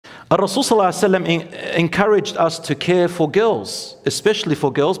Rasul encouraged us to care for girls, especially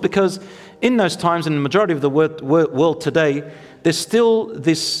for girls, because in those times, in the majority of the world today, there's still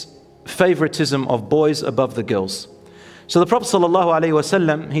this favoritism of boys above the girls. So the Prophet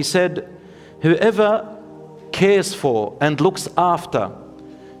ﷺ, he said, whoever cares for and looks after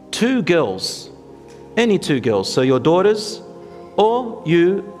two girls, any two girls, so your daughters, or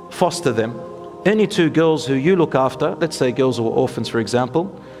you foster them, any two girls who you look after, let's say girls who are orphans for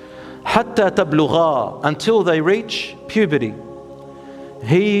example, حَتَّى تَبْلُغَا, until they reach puberty,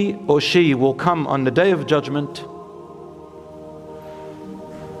 he or she will come on the day of judgment,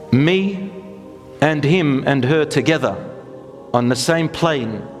 me and him and her together on the same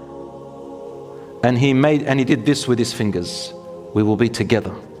plane, and he did this with his fingers. We will be together.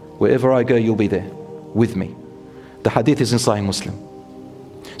 Wherever I go, you'll be there with me. The hadith is in Sahih Muslim.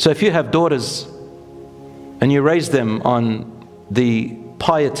 So if you have daughters and you raise them on the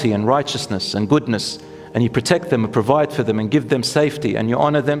piety and righteousness and goodness, and you protect them and provide for them and give them safety and you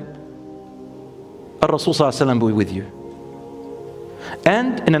honor them, Rasul ﷺ will be with you.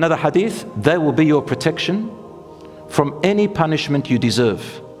 And in another hadith, they will be your protection from any punishment you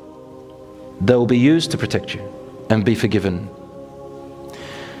deserve. They will be used to protect you and be forgiven.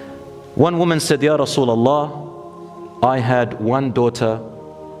 One woman said, Ya Rasulullah, I had one daughter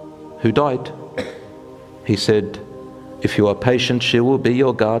who died. He said, if you are patient, she will be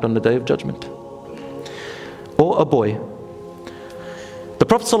your guard on the day of judgment. Or a boy. The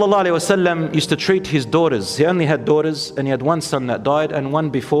Prophet ﷺ used to treat his daughters. He only had daughters, and he had one son that died, and one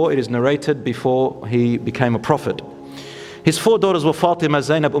before, it is narrated, before he became a prophet. His four daughters were Fatima,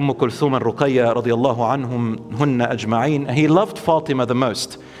 Zainab, Kulthum, and Ruqayya radiyallahu anhum hunna ajma'een. He loved Fatima the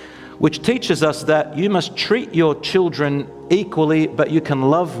most, which teaches us that you must treat your children equally, but you can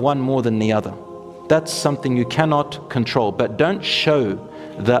love one more than the other. That's something you cannot control, but don't show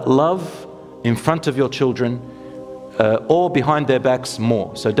that love in front of your children or behind their backs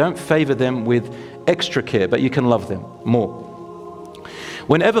more. So don't favor them with extra care, but you can love them more.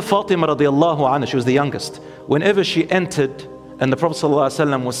 Whenever Fatima radiallahu anha, she was the youngest, whenever she entered and the Prophet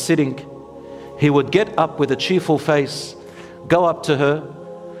ﷺ was sitting, he would get up with a cheerful face, go up to her,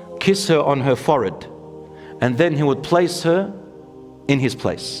 kiss her on her forehead, and then he would place her in his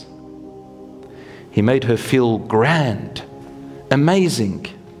place. He made her feel grand, amazing.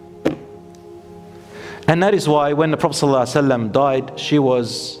 And that is why when the Prophet ﷺ died, she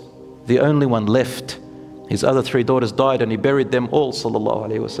was the only one left. His other three daughters died and he buried them all, sallallahu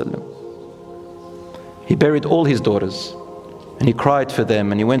alayhi wasallam. He buried all his daughters and he cried for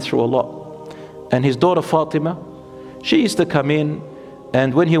them and he went through a lot. And his daughter Fatima, she used to come in,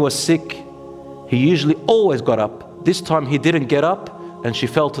 and when he was sick, he usually always got up. This time he didn't get up and she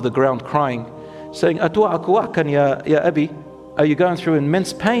fell to the ground crying, saying, Atu'aku'akan ya Abi, are you going through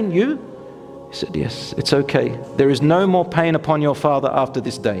immense pain, you? He said, yes, it's okay. There is no more pain upon your father after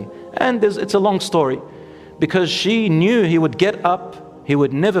this day. And it's a long story, because she knew he would get up, he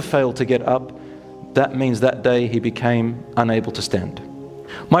would never fail to get up. That means that day he became unable to stand.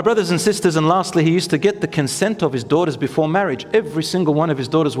 My brothers and sisters, and lastly, he used to get the consent of his daughters before marriage. Every single one of his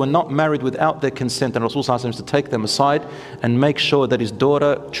daughters were not married without their consent, and Rasul used to take them aside and make sure that his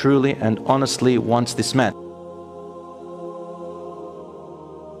daughter truly and honestly wants this man.